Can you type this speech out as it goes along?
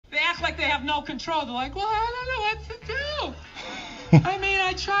have no control. They're like, well, I don't know what to do. I mean,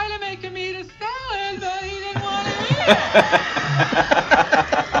 I tried to make him eat a salad, but he didn't want to eat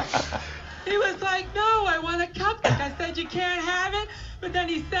it. He was like, no, I want a cupcake. I said, you can't have it. But then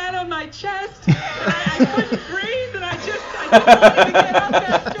he sat on my chest, and I couldn't breathe, and I just wanted to get up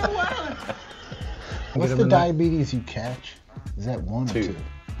after a while. What's the diabetes you catch? Is that one or two?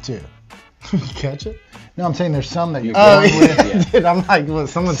 Two. You catch it? No, I'm saying there's some that you're born with. Yeah. Dude, I'm like, what,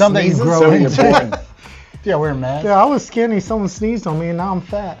 someone Some that you sneezes? grow into. Yeah, wearing masks. Yeah, I was skinny, someone sneezed on me, and now I'm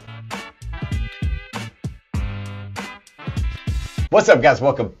fat. What's up, guys?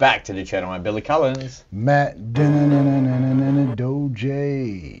 Welcome back to the channel. I'm Billy Collins. Matt Doje.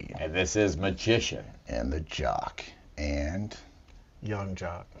 And this is Magician. And the Jock. And Young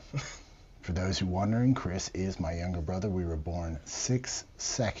Jock. for those who are wondering, Chris is my younger brother. We were born 6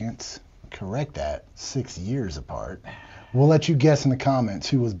 seconds. Correct that. 6 years apart. We'll let you guess in the comments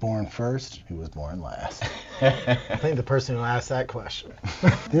who was born first, who was born last. I think the person who asked that question.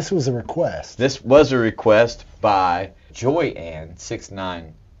 This was a request. This was a request by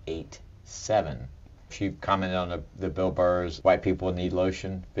JoyAnn6987. She commented on the Bill Burr's White People Need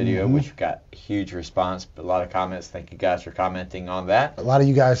Lotion video, which got a huge response, but a lot of comments. Thank you guys for commenting on that. A lot of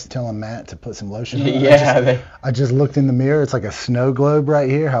you guys telling Matt to put some lotion on. Yeah. I just looked in the mirror. It's like a snow globe right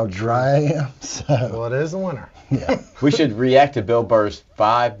here, how dry I am. So, Well, it is the winter. yeah. We should react to Bill Burr's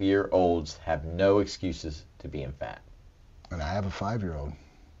 5-year-olds have no excuses to being fat. And I have a 5-year-old.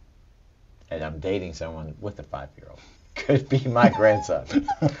 And I'm dating someone with a 5-year-old. Could be my grandson.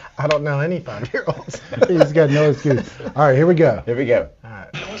 I don't know any 5-year-olds. He's got no excuse. All right, here we go. Here we go. All right.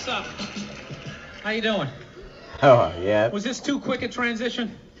 What's up? How you doing? Oh, yeah. Was this too quick a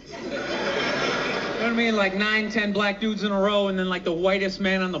transition? You know what I mean? Like 9, 10 black dudes in a row, and then like the whitest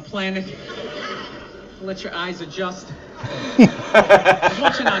man on the planet. Let your eyes adjust. I was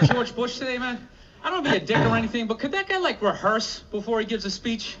watching George Bush today, man. I don't want to be a dick or anything, but could that guy like rehearse before he gives a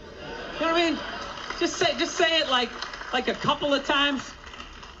speech? You know what I mean? Just say it like a couple of times.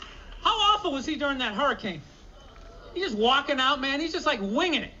 How awful was he during that hurricane? He's just walking out, man. He's just like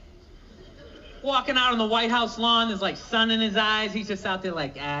winging it. Walking out on the White House lawn, there's like sun in his eyes. He's just out there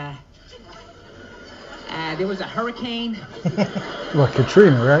like, there was a hurricane. What,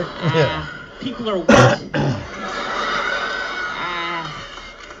 Katrina, right? Yeah. People are wet.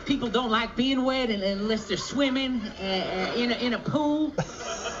 People don't like being wet unless they're swimming in a pool.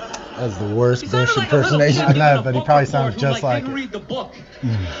 That's the worst He sounded Bush like a little impersonation. kid I know, giving a but he book probably report sounds who, just like didn't it. read the book.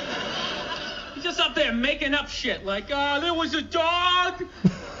 He's just up there making up shit like, there was a dog,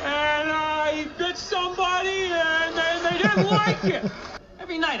 and he bit somebody, and they didn't like it.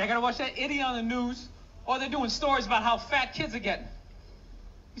 Every night I gotta watch that idiot on the news, or they're doing stories about how fat kids are getting.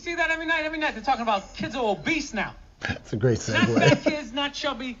 You see that every night? Every night they're talking about kids are obese now. That's a great Not fat segue. kids, not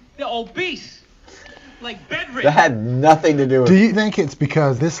chubby, they're obese. Like bedridden. That had nothing to do with Do you think it's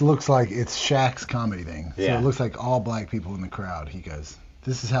because this looks like it's Shaq's comedy thing? So Yeah. it looks like all black people in the crowd. He goes,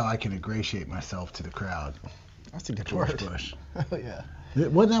 this is how I can ingratiate myself to the crowd. That's a good George word. Bush. Oh, yeah.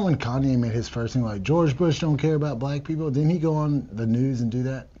 Wasn't that when Kanye made his first thing like, George Bush don't care about black people? Didn't he go on the news and do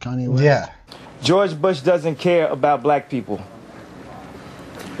that? Kanye West? Yeah. George Bush doesn't care about black people.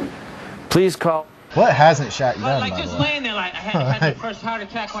 Please call. What hasn't Shaq done, Like by just the way? laying there, like I had my first heart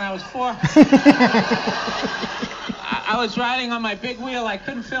attack when I was 4. I was riding on my big wheel. I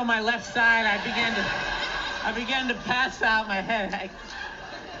couldn't feel my left side. I began to pass out. My head. I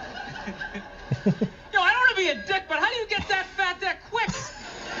don't want to be a dick, but how do you get that fat that quick?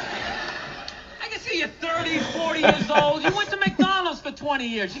 I can see you're 30, 40 years old. You went to McDonald's for 20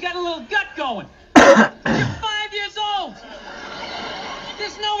 years. You got a little gut going. You're 5 years old.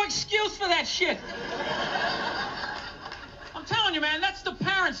 There's no excuse for that shit. I'm telling you, man, that's the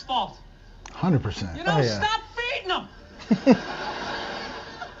parents' fault. 100%. You know, Oh, yeah. stop feeding him.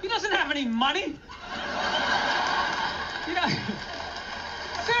 He doesn't have any money.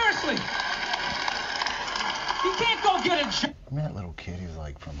 Seriously. He can't go get a job. Remember that little kid, he was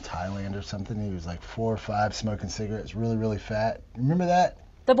like from Thailand or something? He was like 4 or 5 smoking cigarettes, really, really fat. Remember that?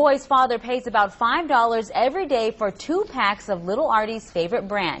 The boy's father pays about $5 every day for 2 packs of Little Artie's favorite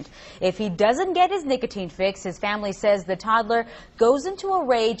brand. If he doesn't get his nicotine fix, his family says the toddler goes into a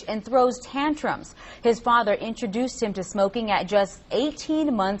rage and throws tantrums. His father introduced him to smoking at just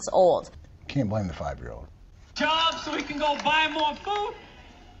 18 months old. Can't blame the 5-year-old. Job so he can go buy more food.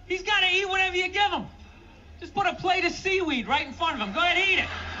 He's got to eat whatever you give him. Just put a plate of seaweed right in front of him. Go ahead, eat it.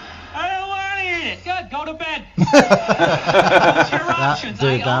 I don't want to eat it. Good, go to bed. What's your options?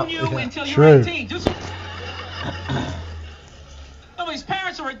 Dude, I own you until you're True. 18. No, these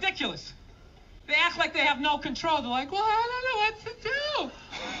parents are ridiculous. They act like they have no control. They're like, well, I don't know what to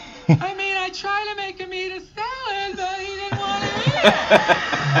do. I mean, tried to make him eat a salad, but he didn't want to eat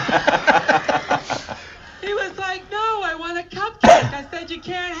it. He was like, no, I want a cupcake. I said, you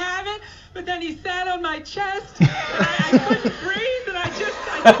can't have it. But then he sat on my chest, and I couldn't breathe, and I just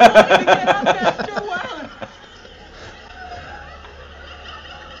wanted to get up after a while.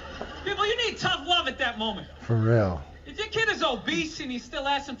 People, you need tough love at that moment. For real. If your kid is obese and he's still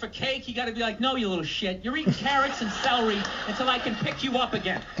asking for cake, you gotta be like, no, you little shit. You're eating carrots and celery until I can pick you up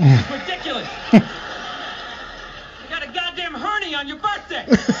again. It's ridiculous. You got a goddamn hernia on your birthday.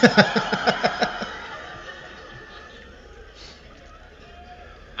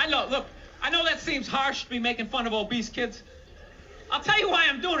 I know that seems harsh to be making fun of obese kids. I'll tell you why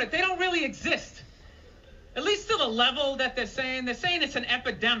I'm doing it. They don't really exist. At least to the level that they're saying it's an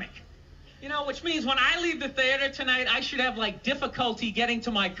epidemic. You know, which means when I leave the theater tonight, I should have, like, difficulty getting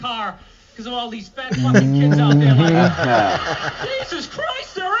to my car because of all these fat fucking kids out there like, Jesus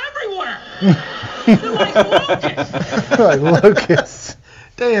Christ, they're everywhere. They're like locusts. Like locusts.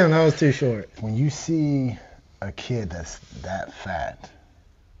 Damn, that was too short. When you see a kid that's that fat,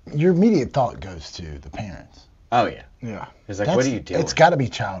 your immediate thought goes to the parents. Oh, yeah. Yeah. It's like, what are you doing? It's got to be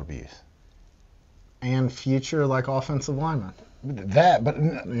child abuse. And future, like, offensive linemen. That, but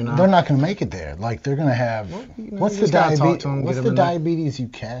You know? they're not going to make it there. Like, they're going to have. Well, you know, what's you the just gotta talk diabetes? to 'em, What's get the 'em in there. diabetes you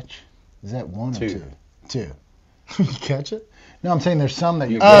catch? Is that one or two? Two. You catch it? No, I'm saying there's some that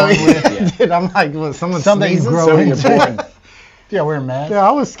you're Oh, born with. Yeah. Dude, I'm like, what, someone Some that you sneezes? grow So into. you're born. Yeah, wearing masks. Yeah,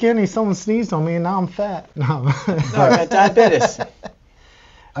 I was skinny, someone sneezed on me, and now I'm fat. No. No, I got diabetes.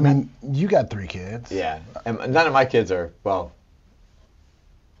 I mean, you got 3 kids. Yeah. And none of my kids are, well,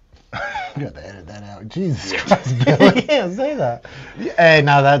 You got to edit that out. Jesus Christ, Billy. You can't say that. Hey,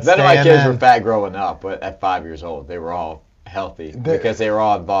 no, that's none of my staying kids in. were fat growing up, but at 5 years old, they were all healthy because they were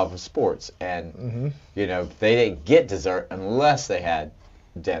all involved with sports. And, you know, they didn't get dessert unless they had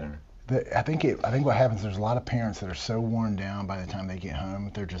dinner. I think what happens, there's a lot of parents that are so worn down by the time they get home,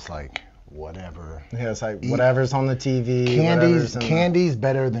 they're just like, whatever. Yeah, it's like whatever's on the TV. Candy's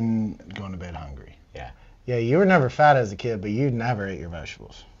better than going to bed hungry. Yeah, you were never fat as a kid, but you never ate your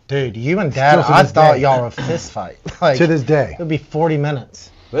vegetables. Dude, you and Dad, Still to I this thought day. y'all were a fist fight. Like, To this day. It would be 40 minutes.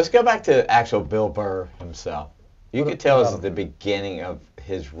 Let's go back to actual Bill Burr himself. You could tell this about is the beginning of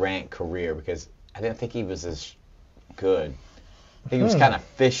his rant career because I didn't think he was as good. I think he was kind of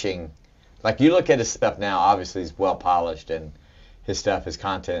fishing. Like, you look at his stuff now, obviously he's well polished and his stuff, his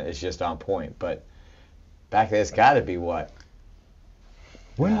content is just on point. But back then, it's got to be what?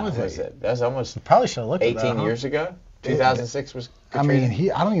 When was it? That was almost Probably should have looked at that. 18 years ago. 2006 was Katrina. I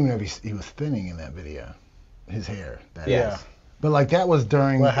mean, I don't even know if he was thinning in that video. His hair. That Yeah. is. But like that was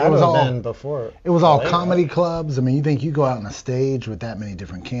during. Well, it had was to all. have been before. It was all later. comedy clubs. I mean, you think you go out on a stage with that many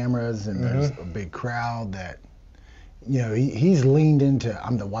different cameras and there's a big crowd that, you know, he's leaned into.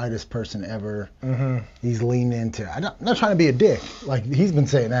 I'm the whitest person ever. He's leaned into. I'm not trying to be a dick. Like he's been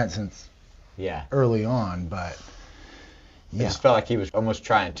saying that since Yeah. early on, but I yeah. just felt like he was almost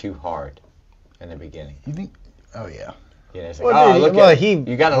trying too hard in the beginning. You think? Oh yeah. You know, it's like, Well, oh, look at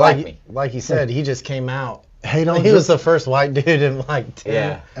you gotta like me. Like he said, he just came out. Hate on. He was the first white dude in like 10.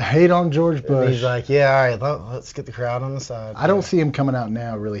 Yeah. Hate on George And Bush. he's like, yeah, all right, let's get the crowd on the side. I don't see him coming out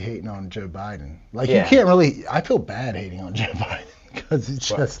now really hating on Joe Biden. Like Yeah. you can't really. I feel bad hating on Joe Biden because it's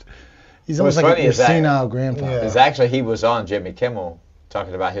just he's What's almost like funny a is that- senile grandfather. Yeah. Because actually he was on Jimmy Kimmel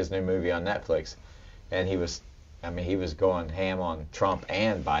talking about his new movie on Netflix, and he was going ham on Trump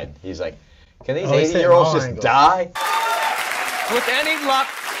and Biden. He's like, can these Oh, he's hitting 80-year-olds all just angles. die? With any luck,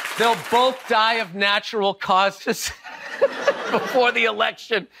 they'll both die of natural causes before the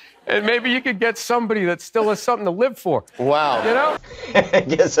election. And maybe you could get somebody that still has something to live for. Wow. You know?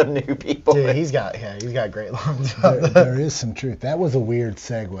 Get some new people. Dude, he's got great lines. There is some truth. That was a weird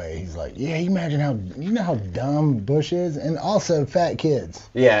segue. He's like, yeah, you know how dumb Bush is, and also fat kids.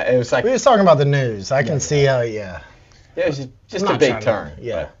 Yeah, it was like, We were just talking about the news. I can see how, it was just I'm a not big trying to- turn.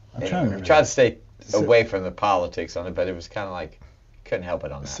 yeah. But I'm trying to anyway, we remember tried that. to stay away from the politics on it, but it was kind of like, couldn't help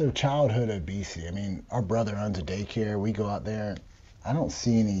it on that. So childhood obesity. I mean, our brother owns a daycare. We go out there. I don't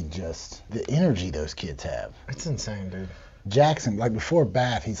see any just the energy those kids have. It's insane, dude. Jackson, like before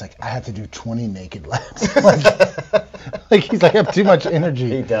bath, he's like, I have to do 20 naked laps. like he's like, I have too much energy.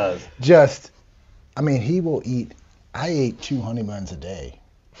 He does. Just, I mean, he will eat. I ate 2 honey buns a day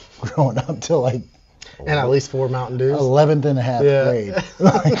growing up till like And at least 4 Mountain Dews. 11th and a half Yeah. grade.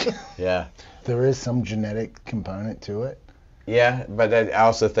 Like, Yeah. there is some genetic component to it. Yeah, but I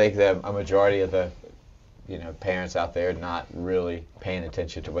also think that a majority of the, parents out there not really paying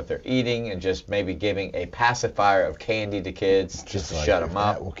attention to what they're eating and just maybe giving a pacifier of candy to kids just to like, shut if them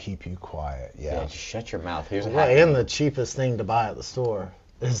up. That will keep you quiet. Yeah, Yeah. just shut your mouth. Here's a Well, hack. and the cheapest thing to buy at the store.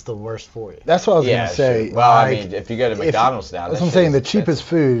 is the worst for you. That's what I was Yeah, gonna say. sure. Well, I like, mean, if you go to McDonald's now, that's that what I'm shit saying. is The expensive. cheapest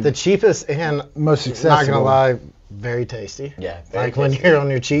food, The cheapest and most not accessible. gonna lie, very tasty. Yeah, very Like when tasty. you're on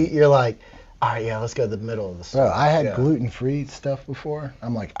your cheat, you're like, all right, yeah, let's go to the middle of the Bro, I had Yeah. gluten-free stuff before.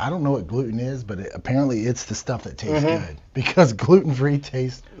 I'm like, I don't know what gluten is, but apparently it's the stuff that tastes good. Because gluten-free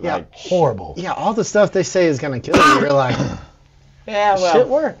tastes Yeah. horrible. Yeah, all the stuff they say is gonna kill you. You're like, Yeah, well, shit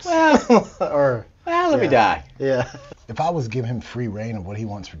works. Well, Or let me die. yeah, If I was giving him free reign of what he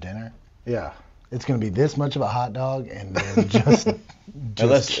wants for dinner, yeah. it's going to be this much of a hot dog and then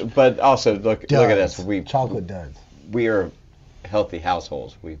just But also look at us. chocolate duds. We are healthy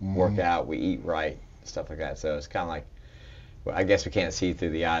households. We work out, we eat right, stuff like that. So it's kind of like, well, I guess we can't see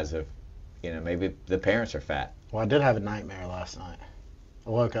through the eyes of, maybe the parents are fat. Well, I did have a nightmare last night. I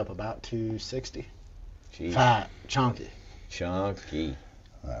woke up about 260. Jeez. Fat, chunky. Chunky.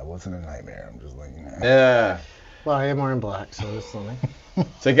 It wasn't a nightmare. I'm just letting you know. Yeah. Well, I am wearing black, so it's something.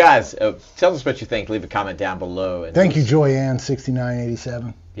 So guys, tell us what you think. Leave a comment down below. And Thank you,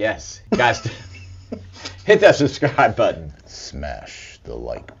 Joyanne6987. Yes, guys, hit that subscribe button. Smash the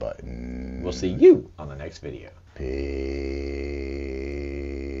like button. We'll see you on the next video. Peace.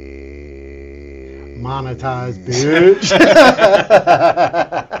 Monetize, bitch.